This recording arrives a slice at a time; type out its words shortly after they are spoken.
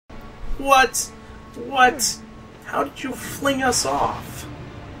What? What? How did you fling us off?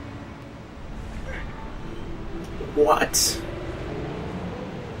 What?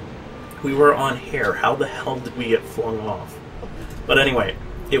 We were on hair. How the hell did we get flung off? But anyway,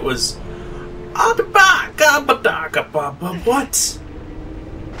 it was... What?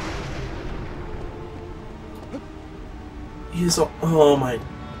 He's... Oh my...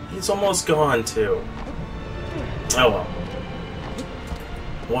 He's almost gone, too. Oh well.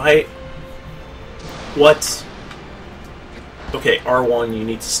 Why... What? Okay, R1, you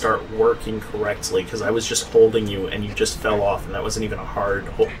need to start working correctly, because I was just holding you and you just fell off, and that wasn't even a hard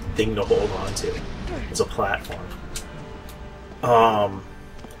thing to hold on to. It was a platform. I'll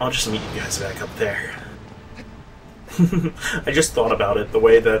just meet you guys back up there. I just thought about it, the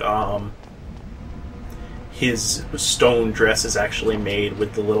way that, his stone dress is actually made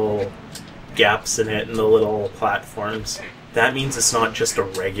with the little gaps in it and the little platforms. That means it's not just a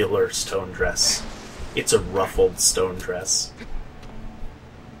regular stone dress. It's a ruffled stone dress.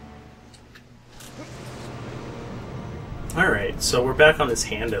 Alright, so we're back on his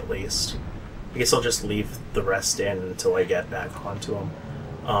hand at least. I guess I'll just leave the rest in until I get back onto him.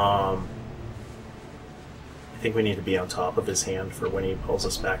 I think we need to be on top of his hand for when he pulls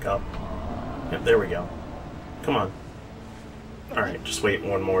us back up. Yep, there we go. Come on. Alright, just wait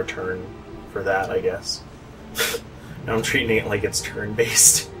one more turn for that, I guess. Now I'm treating it like it's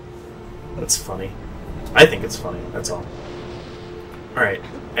turn-based. That's funny. I think it's funny, that's all. Alright,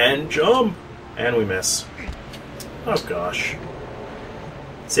 and jump! And we miss. Oh gosh.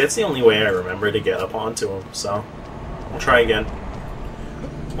 See, that's the only way I remember to get up onto him, so I'll try again.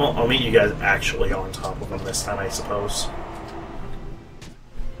 Well, I'll meet you guys actually on top of him this time, I suppose.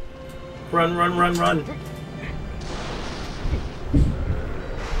 Run, run, run, run!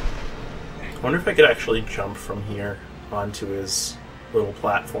 I wonder if I could actually jump from here onto his little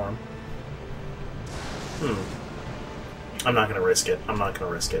platform. I'm not gonna risk it. I'm not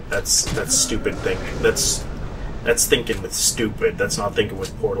gonna risk it. That's stupid thinking. That's thinking with stupid. That's not thinking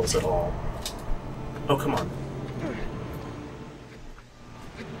with portals at all. Oh, come on.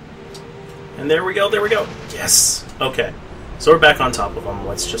 And there we go, there we go. Yes! Okay. So we're back on top of him.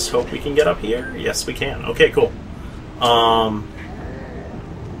 Let's just hope we can get up here. Yes, we can. Okay, cool. But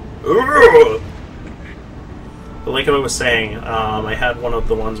like I was saying, I had one of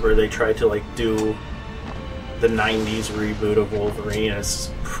the ones where they tried to, like, do the 90s reboot of Wolverine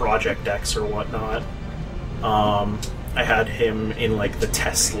as Project X or whatnot. I had him in, like, the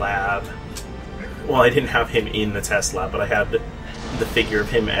test lab. Well, I didn't have him in the test lab, but I had the figure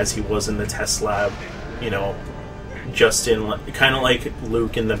of him as he was in the test lab, you know, just in, kind of like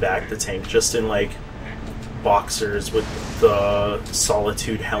Luke in the back of the tank, just in, like, boxers with the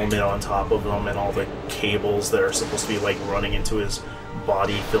Solitude helmet on top of them and all the cables that are supposed to be, like, running into his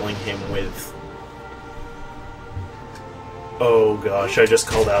body, filling him with... Oh gosh, I just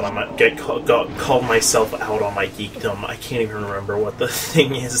called out on my called myself out on my geekdom. I can't even remember what the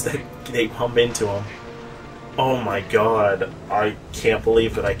thing is that they pump into him. Oh my god, I can't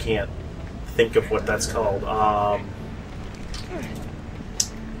believe that I can't think of what that's called.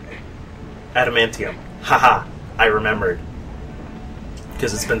 Adamantium. Haha, I remembered.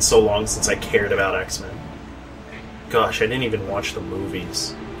 Because it's been so long since I cared about X-Men. Gosh, I didn't even watch the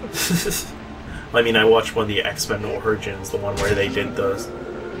movies. I mean, I watched one of the X-Men Origins, the one where they did the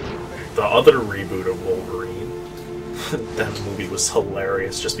other reboot of Wolverine. That movie was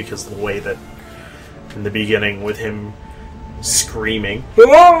hilarious, just because of the way that, in the beginning, with him screaming.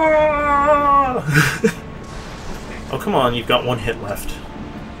 Oh, come on, you've got one hit left.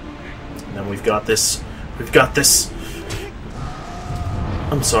 And then we've got this...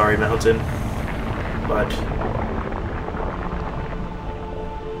 I'm sorry, Mountain, but...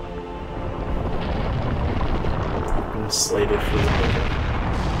 slated for the movie.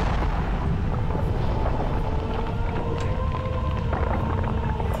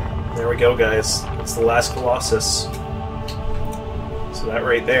 There we go, guys. It's the last Colossus. So that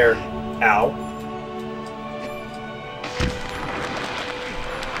right there... Ow.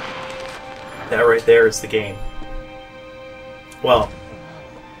 That right there is the game. Well,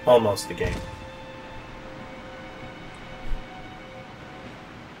 almost the game.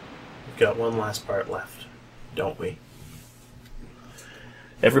 We've got one last part left, don't we?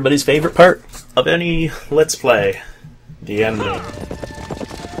 Everybody's favorite part of any Let's Play, the ending.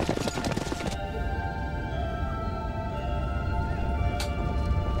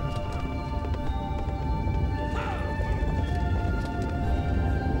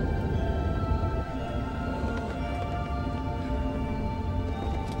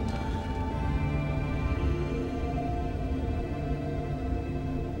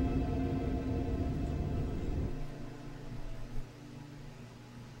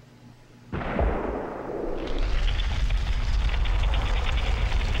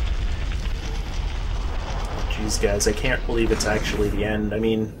 these guys. I can't believe it's actually the end. I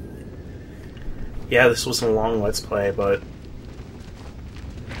mean, yeah, this wasn't a long Let's Play, but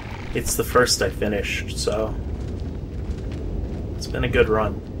it's the first I finished, so it's been a good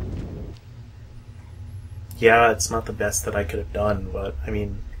run. Yeah, it's not the best that I could have done, but, I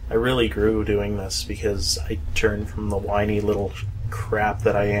mean, I really grew doing this because I turned from the whiny little crap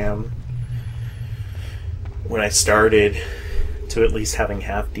that I am when I started to at least having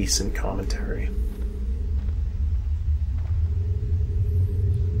half-decent commentary.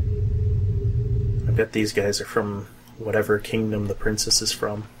 I bet these guys are from whatever kingdom the princess is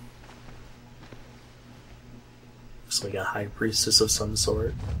from. Looks like a high priestess of some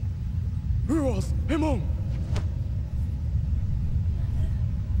sort. Oh,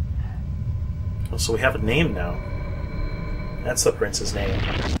 so we have a name now. That's the prince's name.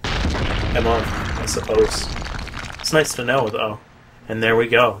 Emma, I suppose. It's nice to know, though. And there we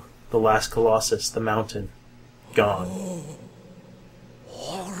go. The last Colossus, the mountain. Gone.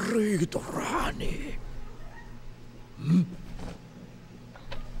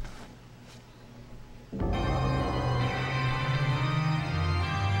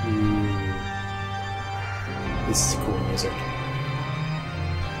 This is cool music.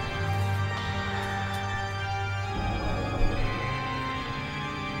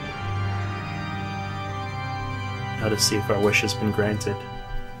 Now to see if our wish has been granted.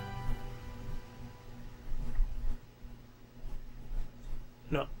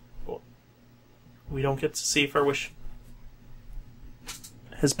 No. We don't get to see if our wish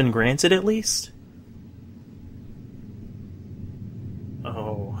has been granted, at least?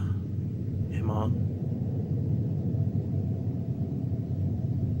 Oh. Imam.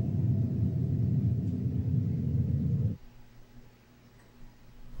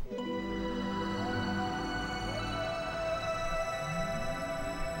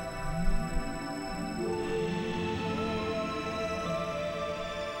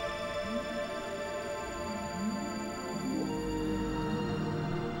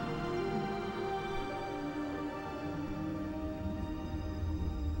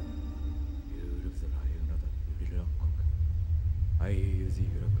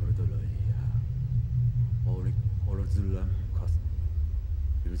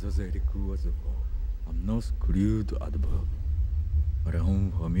 I'm not screwed adverb. But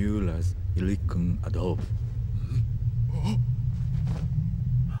home formulas illicum adhob.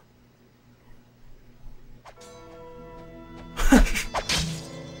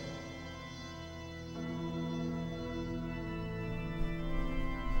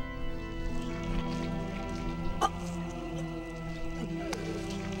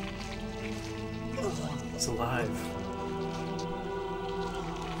 It's alive.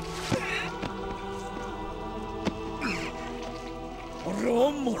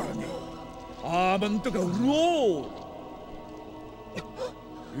 Amantuka roll.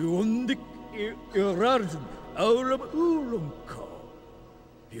 You only errors out of Ulunka.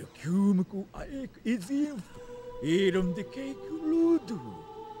 You cumicu aek is in Edom the cake ludu.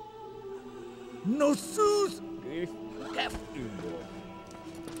 No sus if captain.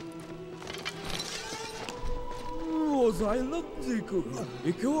 Was I not the cook?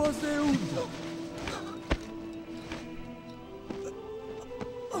 It was a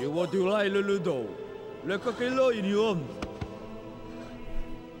You want to lie, Ludo? Look at the in your arms.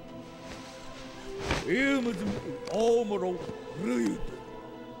 You must be almost rude.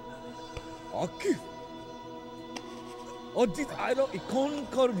 Aki. Oh, this I don't icon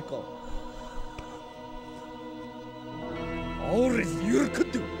carnical. All is your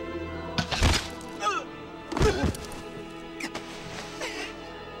canoe.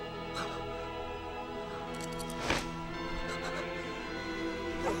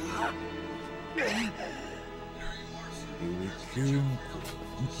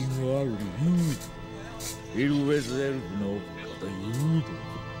 Il reserve no conteúdo.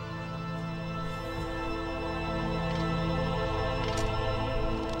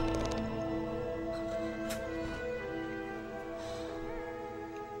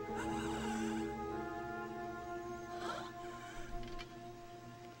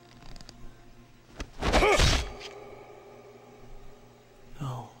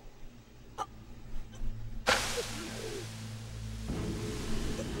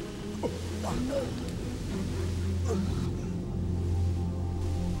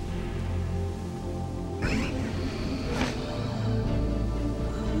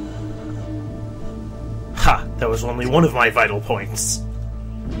 Ha! That was only one of my vital points.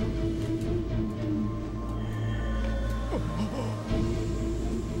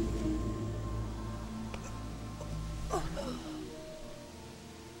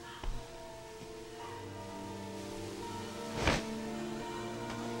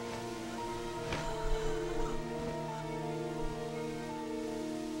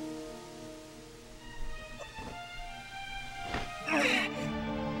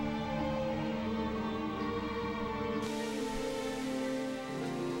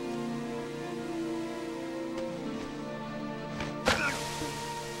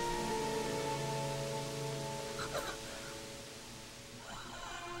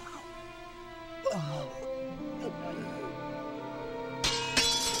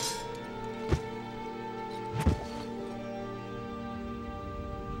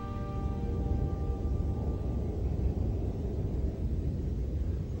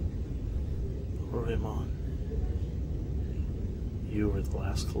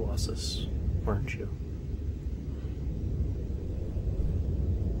 last Colossus, weren't you?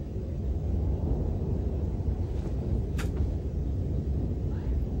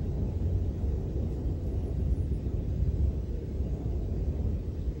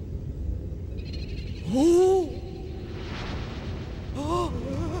 Oh!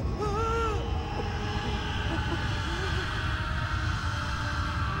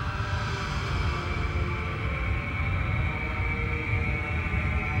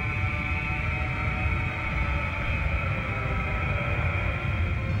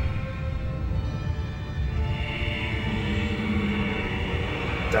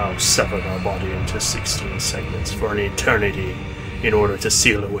 Thou severed our body into 16 segments for an eternity in order to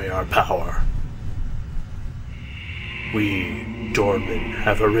seal away our power. We, Dormin,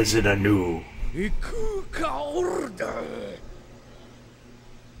 have arisen anew. Ikuka order!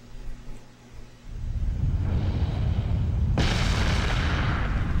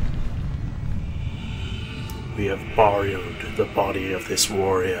 We have borrowed the body of this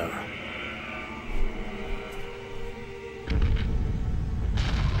warrior.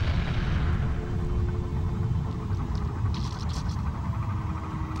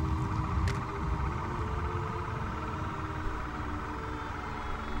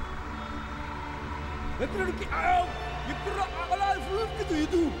 Natrunki ayaw! Yukura akala fruit gitu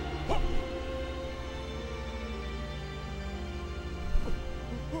itu!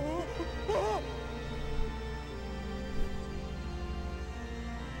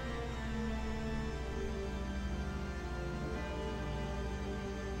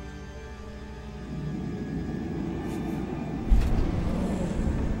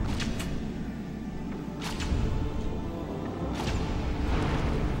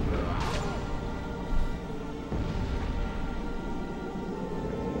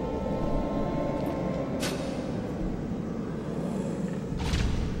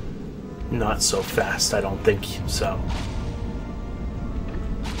 Not so fast, I don't think so.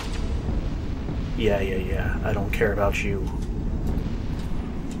 Yeah, I don't care about you.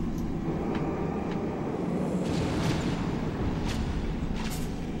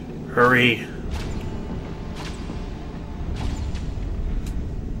 Hurry.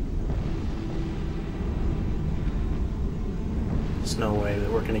 There's no way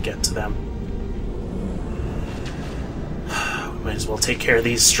that we're gonna get to them. Might as well take care of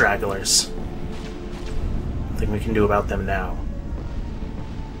these stragglers. Nothing we can do about them now.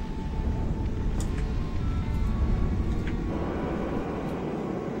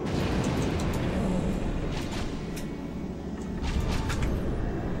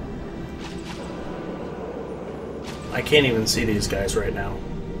 I can't even see these guys right now.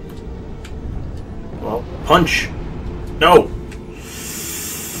 Well, punch! No!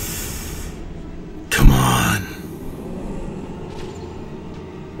 Come on!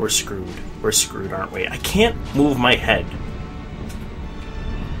 We're screwed. We're screwed, aren't we? I can't move my head.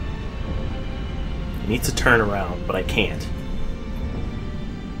 I need to turn around, but I can't.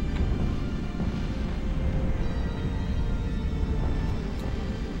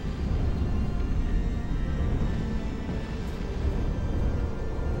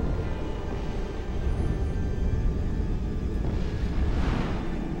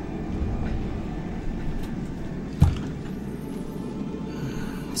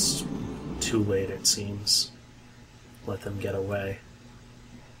 Too late, it seems. Let them get away.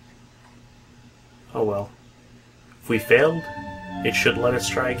 Oh well. If we failed, it should let us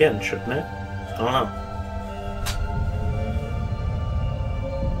try again, shouldn't it? I don't know.